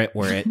for it,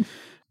 where it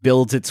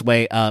builds its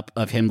way up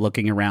of him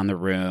looking around the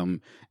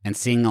room and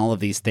seeing all of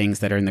these things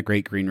that are in the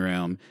Great Green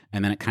Room,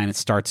 and then it kind of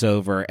starts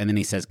over, and then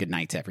he says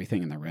goodnight to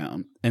everything in the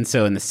room. And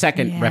so in the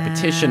second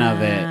repetition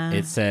of it,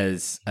 it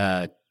says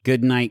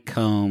good night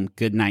comb,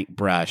 good night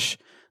brush,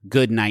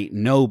 good night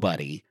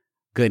nobody,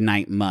 good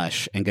night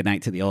mush, and good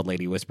night to the old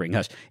lady whispering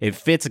hush. It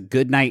fits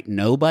good night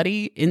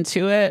nobody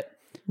into it.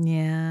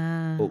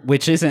 Yeah.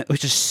 Which is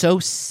so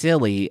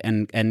silly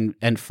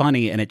and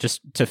funny, and it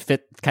just to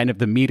fit kind of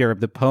the meter of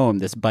the poem.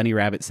 This bunny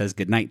rabbit says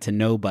goodnight to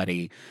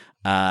nobody,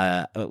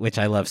 which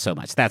I love so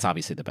much. That's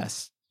obviously the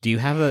best. Do you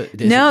have a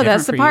No,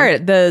 that's the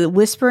part. The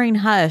whispering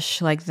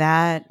hush, like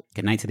that.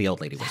 Goodnight to the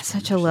old lady. That's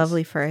such a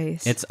lovely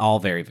phrase. It's all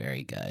very,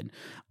 very good.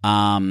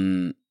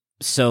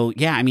 So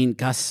yeah, I mean,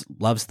 Gus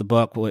loves the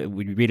book. We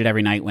read it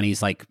every night when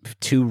he's like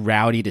too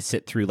rowdy to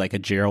sit through like a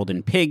Gerald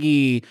and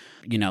Piggy,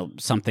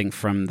 something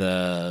from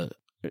the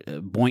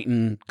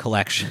Boynton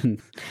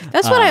collection.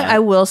 That's what I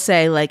will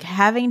say. Like,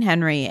 having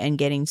Henry and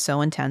getting so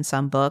intense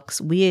on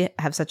books, we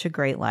have such a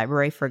great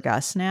library for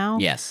Gus now.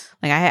 Yes.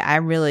 Like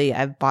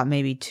I've bought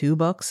maybe 2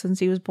 books since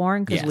he was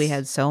born because we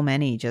had so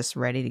many just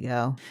ready to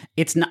go.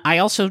 It's not, I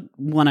also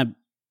want to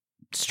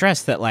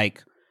stress that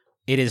like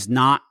it is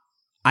not.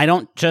 I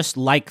don't just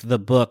like the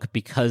book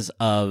because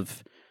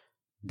of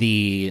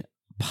the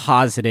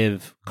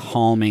positive,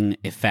 calming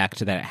effect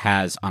that it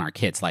has on our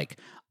kids. Like,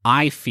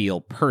 I feel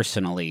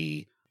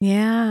personally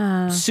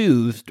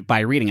soothed by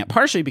reading it,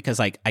 partially because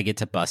like I get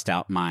to bust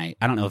out I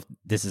don't know if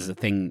this is a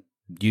thing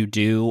you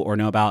do or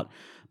know about,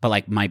 but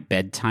like my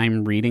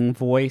bedtime reading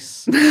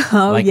voice.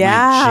 My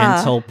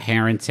gentle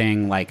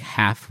parenting, like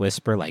half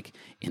whisper, like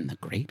in the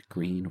Great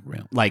Green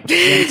Room, like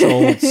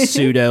gentle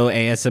pseudo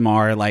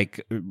ASMR,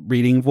 like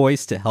reading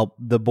voice to help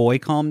the boy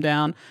calm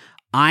down.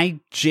 I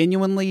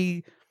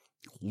genuinely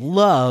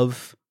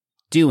love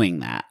doing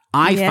that.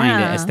 I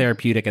find it as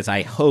therapeutic as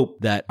I hope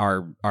that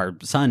our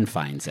son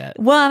finds it.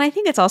 Well, and I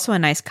think it's also a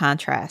nice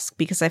contrast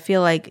because I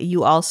feel like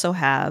you also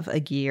have a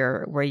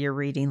gear where you're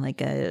reading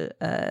like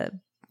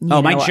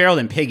my Gerald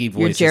and Piggy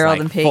voice is Gerald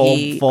like and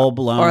Piggy, full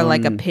blown. Or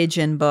like a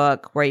pigeon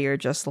book where you're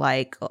just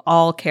like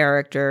all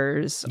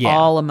characters,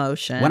 all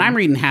emotion. When I'm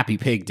reading Happy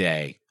Pig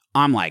Day,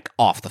 I'm like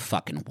off the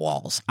fucking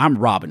walls. I'm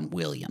Robin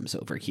Williams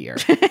over here.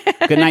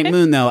 Goodnight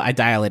Moon, though, I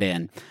dial it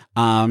in.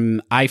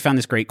 I found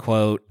this great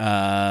quote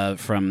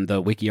from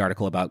the wiki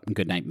article about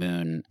Goodnight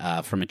Moon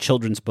from a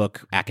children's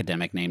book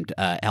academic named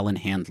Ellen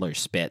Handler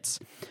Spitz.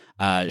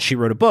 She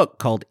wrote a book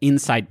called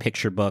Inside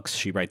Picture Books.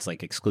 She writes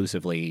like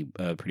exclusively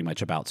pretty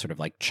much about sort of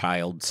like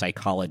child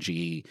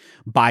psychology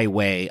by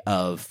way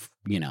of,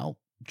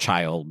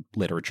 child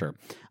literature.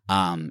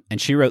 And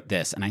she wrote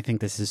this, and I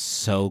think this is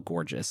so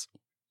gorgeous.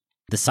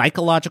 The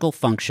psychological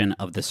function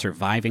of the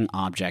surviving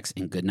objects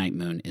in Goodnight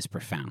Moon is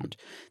profound.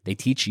 They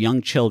teach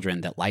young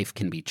children that life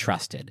can be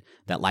trusted,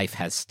 that life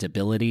has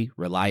stability,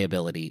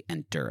 reliability,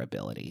 and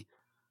durability.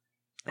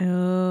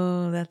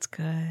 Oh, that's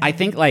good. I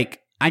think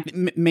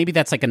maybe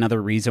that's like another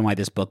reason why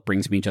this book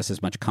brings me just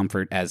as much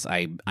comfort as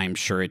I'm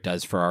sure it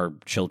does for our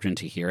children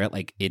to hear it.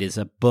 Like, it is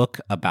a book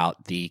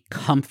about the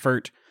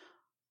comfort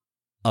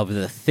of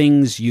the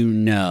things you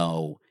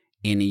know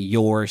in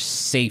your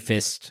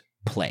safest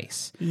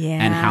place. Yeah.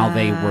 And how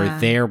they were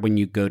there when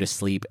you go to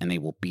sleep and they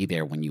will be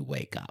there when you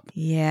wake up.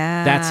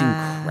 Yeah. That's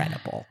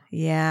incredible.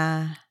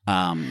 Yeah.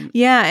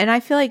 Yeah, and I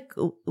feel like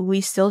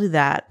we still do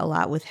that a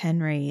lot with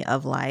Henry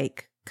of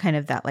like kind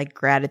of that like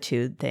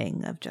gratitude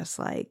thing of just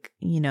like,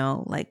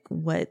 like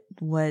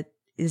what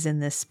is in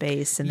this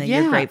space and that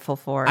you're grateful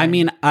for. I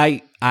mean,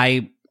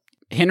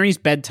 Henry's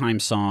bedtime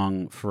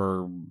song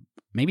for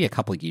maybe a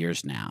couple of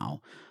years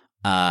now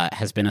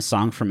has been a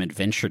song from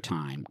Adventure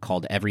Time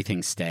called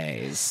Everything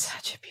Stays.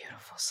 Such a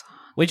beautiful song.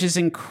 Which is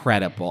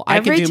incredible. I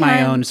could do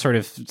my own sort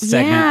of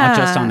segment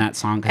just on that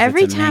song.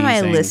 Every it's time I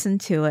amazing. listen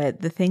to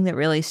it, the thing that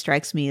really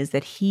strikes me is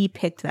that he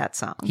picked that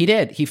song. He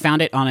did. He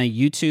found it on a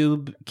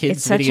YouTube kids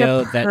it's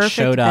video such a that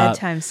showed up.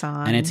 Bedtime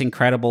song. And it's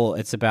incredible.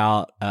 It's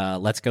about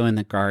let's go in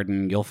the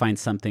garden. You'll find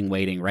something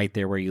waiting right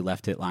there where you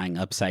left it lying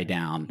upside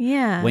down.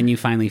 Yeah. When you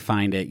finally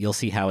find it, you'll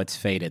see how it's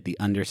faded. The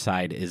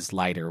underside is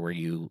lighter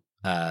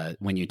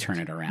when you turn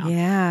it around.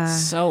 Yeah.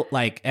 So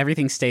like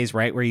everything stays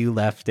right where you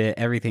left it.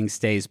 Everything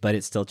stays, but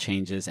it still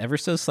changes ever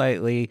so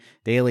slightly,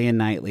 daily and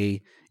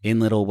nightly, in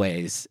little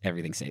ways.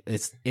 Everything stays.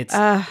 It's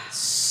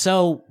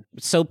so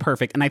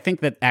perfect. And I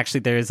think that actually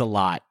there is a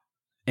lot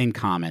in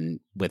common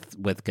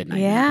with Goodnight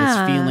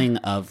Moon.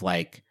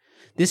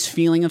 This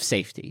feeling of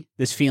safety,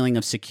 this feeling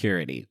of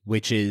security,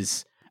 which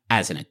is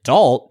as an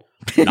adult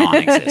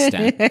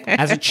non-existent.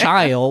 As a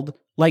child,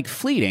 like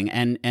fleeting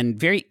and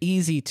very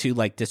easy to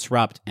like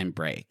disrupt and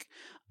break.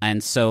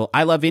 And so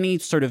I love any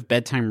sort of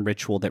bedtime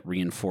ritual that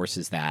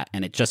reinforces that.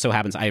 And it just so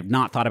happens I have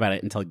not thought about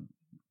it until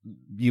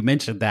you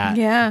mentioned that.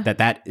 Yeah.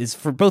 That is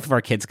for both of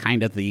our kids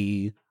kind of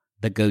the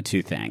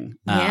go-to thing.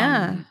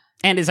 Yeah.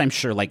 And is I'm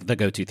sure like the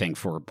go-to thing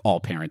for all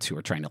parents who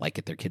are trying to like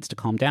get their kids to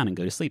calm down and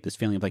go to sleep. This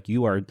feeling of like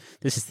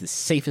this is the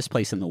safest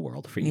place in the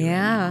world for you.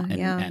 Yeah. Right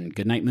now. And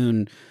Goodnight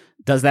Moon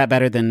does that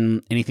better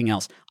than anything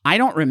else. I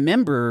don't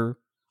remember.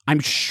 I'm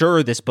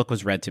sure this book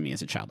was read to me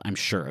as a child. I'm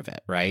sure of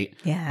it, right?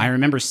 Yeah. I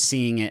remember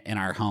seeing it in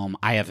our home.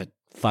 I have a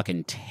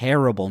fucking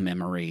terrible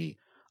memory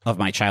of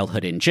my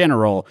childhood in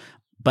general,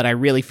 but I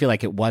really feel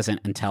like it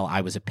wasn't until I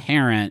was a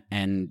parent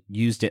and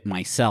used it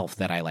myself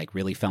that I like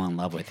really fell in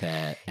love with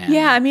it. And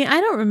yeah, I mean,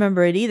 I don't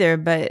remember it either,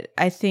 but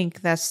I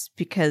think that's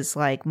because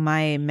like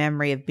my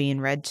memory of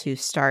being read to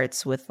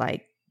starts with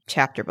like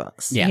chapter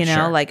books. Yeah,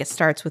 sure. Like it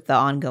starts with the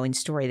ongoing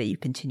story that you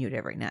continued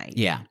every night.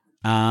 Yeah.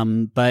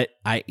 But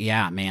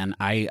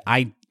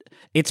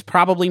it's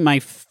probably my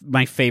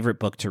favorite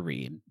book to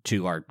read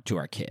to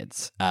our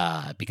kids,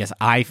 because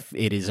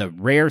it is a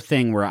rare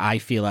thing where I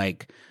feel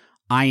like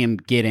I am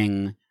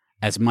getting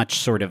as much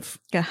sort of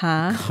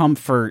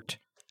comfort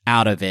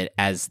out of it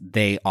as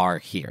they are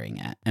hearing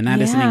it. And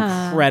that is an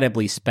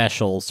incredibly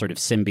special sort of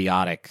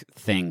symbiotic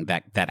thing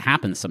that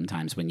happens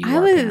sometimes when you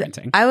are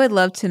parenting. I would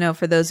love to know,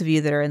 for those of you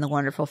that are in the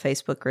wonderful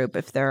Facebook group,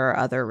 if there are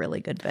other really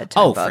good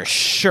bedtime books. Oh, for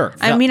sure.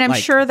 I mean, I'm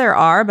sure there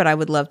are, but I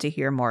would love to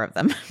hear more of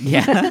them.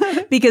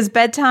 Yeah. Because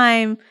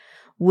bedtime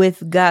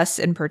with Gus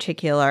in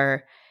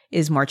particular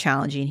is more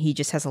challenging. He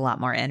just has a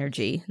lot more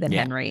energy than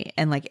Henry.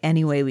 And like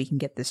any way we can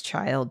get this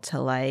child to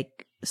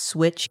like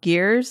switch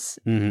gears,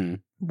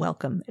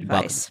 welcome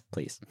advice. Welcome,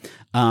 please.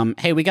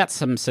 Hey, we got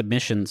some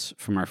submissions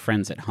from our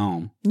friends at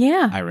home.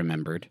 Yeah. I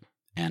remembered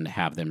and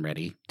have them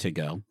ready to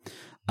go.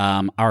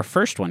 Our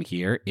first one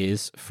here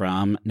is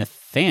from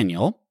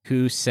Nathaniel,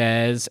 who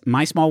says,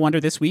 "My small wonder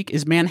this week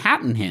is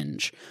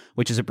Manhattanhenge,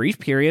 which is a brief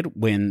period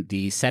when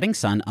the setting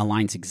sun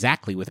aligns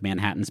exactly with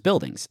Manhattan's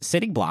buildings.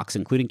 City blocks,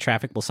 including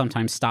traffic, will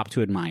sometimes stop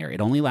to admire.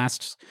 It only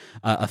lasts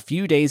a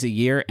few days a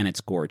year, and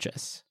it's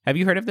gorgeous." Have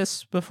you heard of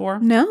this before?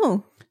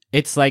 No.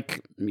 It's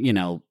like,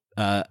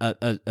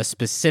 a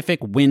specific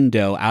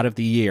window out of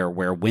the year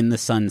where when the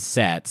sun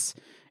sets,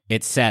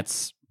 it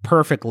sets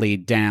perfectly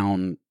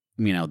down,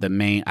 the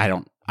main,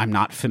 I I'm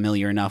not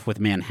familiar enough with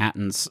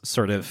Manhattan's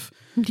sort of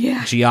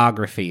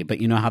geography, but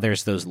you know how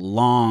there's those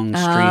long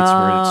streets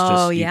where it's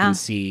just you can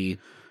see,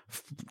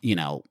 you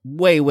know,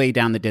 way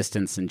down the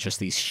distance, and just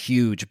these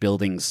huge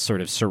buildings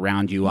sort of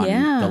surround you on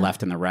the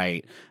left and the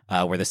right,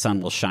 where the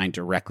sun will shine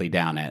directly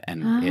down it.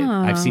 And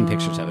I've seen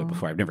pictures of it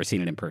before. I've never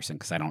seen it in person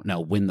because I don't know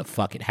when the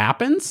fuck it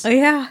happens. Oh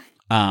yeah.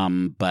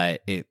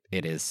 But it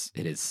is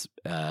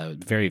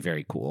very,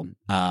 very cool.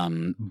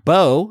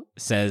 Bo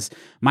says,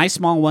 my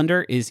small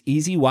wonder is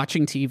easy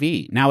watching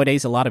TV.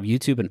 Nowadays, a lot of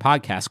YouTube and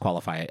podcasts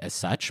qualify as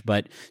such,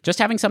 but just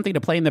having something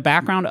to play in the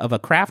background of a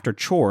craft or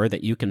chore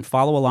that you can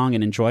follow along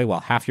and enjoy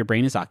while half your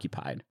brain is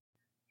occupied.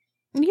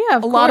 Yeah, a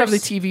lot of the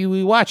TV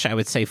we watch, I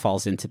would say,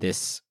 falls into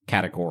this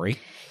category.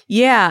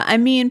 Yeah, I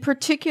mean,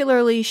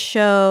 particularly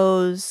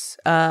shows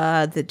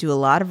that do a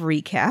lot of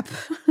recap.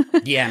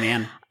 Yeah,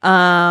 man.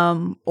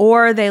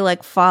 Or they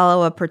like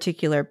follow a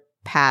particular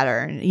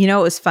pattern. You know,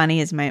 what was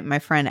funny is my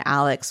friend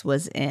Alex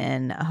was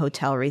in a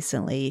hotel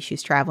recently.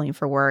 She's traveling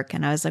for work,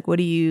 and I was like, what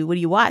do you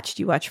watch?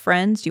 Do you watch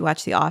Friends? Do you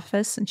watch The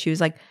Office? And she was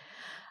like,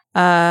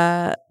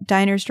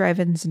 Diners,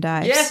 Drive-Ins, and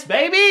Dives. Yes,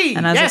 baby.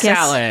 And I was like, yes,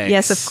 Alex.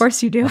 Yes, of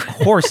course you do. Of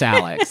course,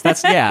 Alex.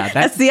 That's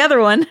the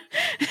other one.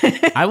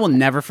 I will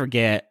never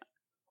forget.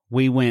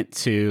 We went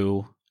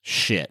to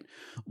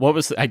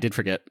I did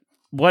forget.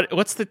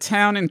 What's the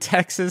town in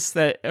Texas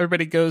that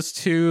everybody goes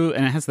to,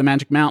 and it has the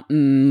Magic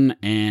Mountain,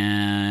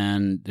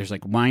 and there's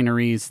like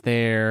wineries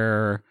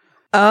there?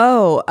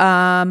 Oh,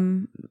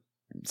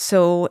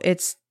 so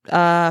it's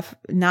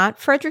not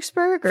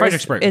Fredericksburg?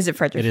 Fredericksburg. Is it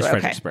Fredericksburg? It is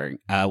Fredericksburg.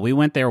 Okay. We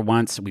went there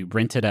once. We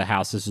rented a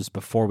house. This was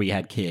before we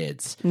had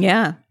kids.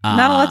 Yeah.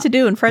 Not a lot to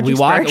do in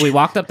Fredericksburg. We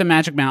walked up the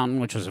Magic Mountain,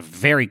 which was a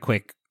very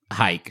quick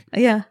hike.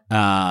 Yeah.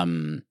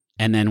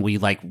 And then we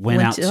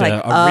went out to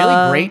a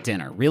really great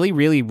dinner, really,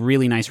 really,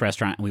 really nice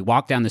restaurant. And we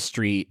walked down the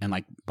street and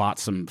bought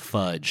some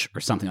fudge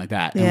or something like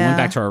that. And we went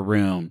back to our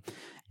room,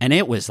 and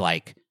it was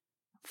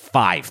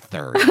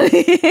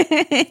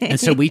 5:30. And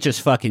so we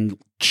just fucking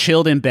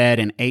chilled in bed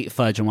and ate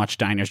fudge and watched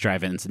Diners,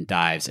 Drive-Ins, and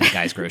Dives and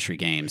Guys Grocery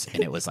Games.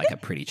 And it was a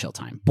pretty chill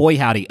time. Boy,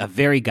 howdy, a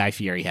very Guy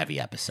Fieri heavy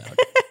episode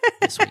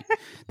this week.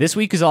 This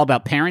week is all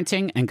about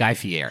parenting and Guy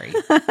Fieri.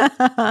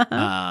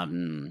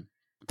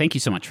 Thank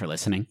you so much for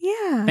listening.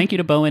 Yeah. Thank you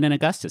to Bowen and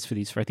Augustus for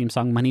our theme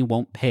song, Money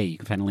Won't Pay. You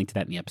can find a link to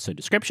that in the episode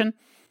description.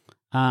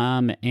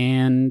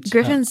 And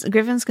Griffin's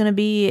going to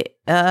be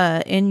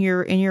in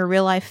your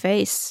real life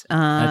face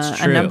that's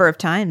a number of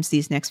times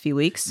these next few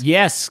weeks.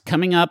 Yes,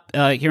 coming up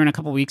here in a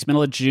couple weeks,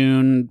 middle of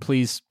June.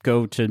 Please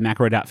go to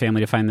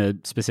macro.family to find the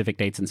specific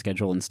dates and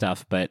schedule and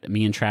stuff. But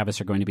me and Travis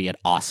are going to be at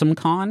Awesome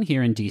Con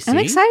here in DC. I'm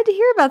excited to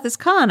hear about this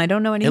con. I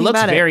don't know anything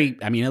about it.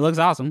 It looks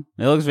awesome.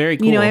 It looks very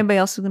cool. You know anybody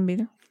else who's going to be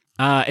there?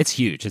 It's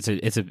huge.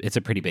 It's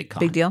a pretty big con.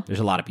 Big deal. There's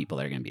a lot of people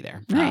that are going to be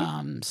there.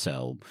 Right.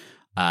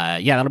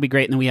 That'll be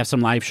great. And then we have some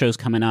live shows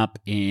coming up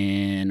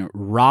in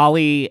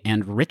Raleigh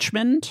and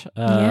Richmond.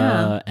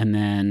 And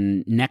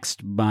then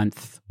next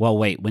month, well,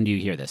 wait, when do you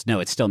hear this? No,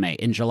 it's still May.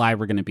 In July,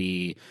 we're going to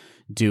be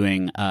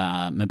doing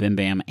Mabim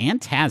Bam and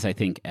Taz, I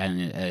think,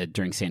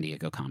 during San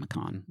Diego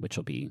Comic-Con, which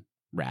will be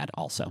rad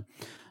also.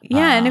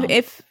 Yeah, and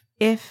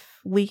if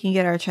we can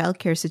get our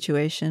childcare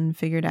situation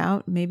figured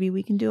out, maybe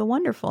we can do a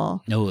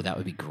Wonderful. Oh, that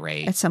would be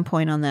great. At some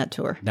point on that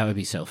tour. That would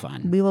be so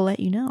fun. We will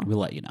let you know. We'll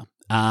let you know.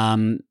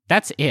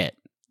 That's it.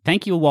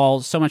 Thank you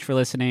all so much for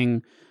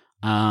listening.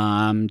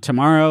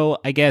 Tomorrow,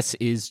 I guess,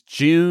 is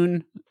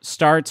June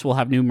starts. We'll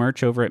have new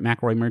merch over at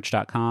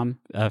McElroymerch.com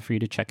for you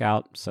to check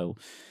out. So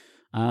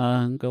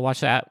go watch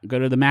that. Go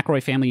to the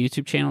McElroy Family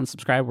YouTube channel and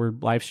subscribe. We're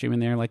live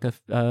streaming there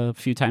a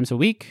few times a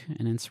week,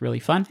 and it's really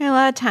fun. A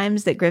lot of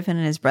times that Griffin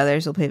and his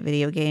brothers will play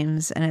video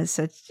games, and it's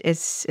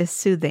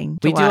soothing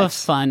to watch. We do have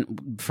fun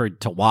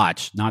to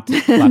watch, not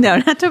to no,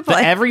 not to play.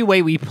 But every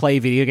way we play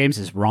video games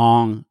is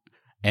wrong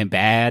and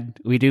bad.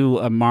 We do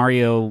a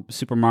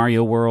Super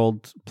Mario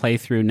World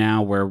playthrough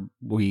now where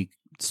we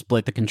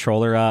split the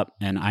controller up,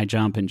 and I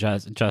jump and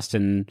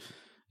Justin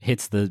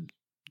hits the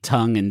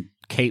tongue and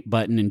cape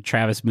button, and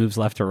Travis moves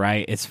left to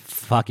right. It's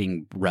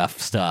fucking rough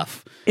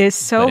stuff. It's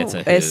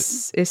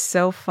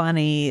so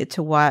funny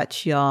to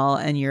watch y'all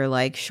and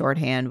your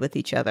shorthand with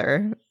each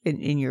other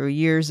in your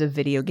years of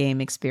video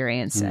game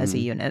experience as a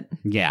unit.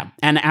 Yeah.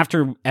 And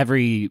after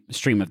every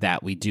stream of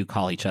that, we do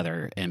call each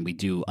other and we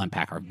do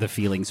unpack the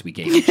feelings we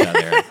gave each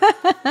other,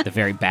 the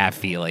very bad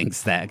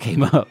feelings that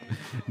came up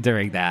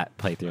during that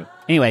playthrough.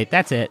 Anyway,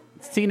 that's it.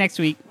 See you next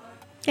week.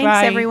 Thanks,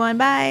 Bye. everyone.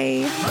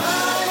 Bye.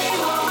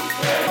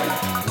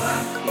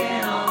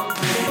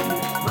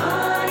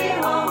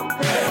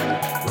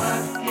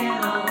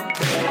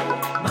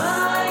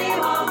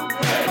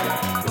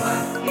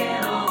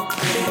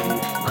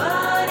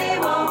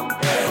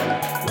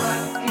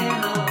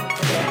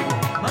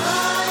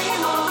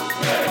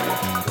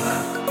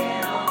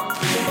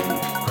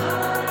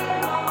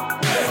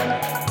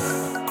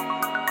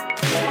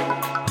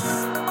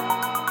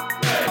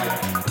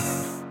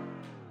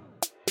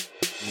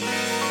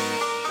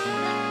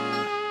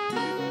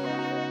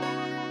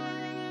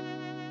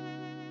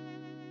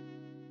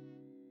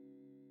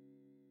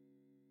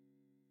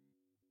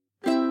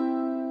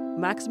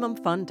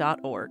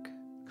 MaximumFun.org.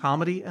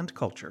 Comedy and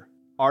culture.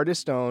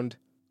 Artist owned.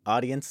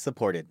 Audience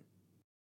supported.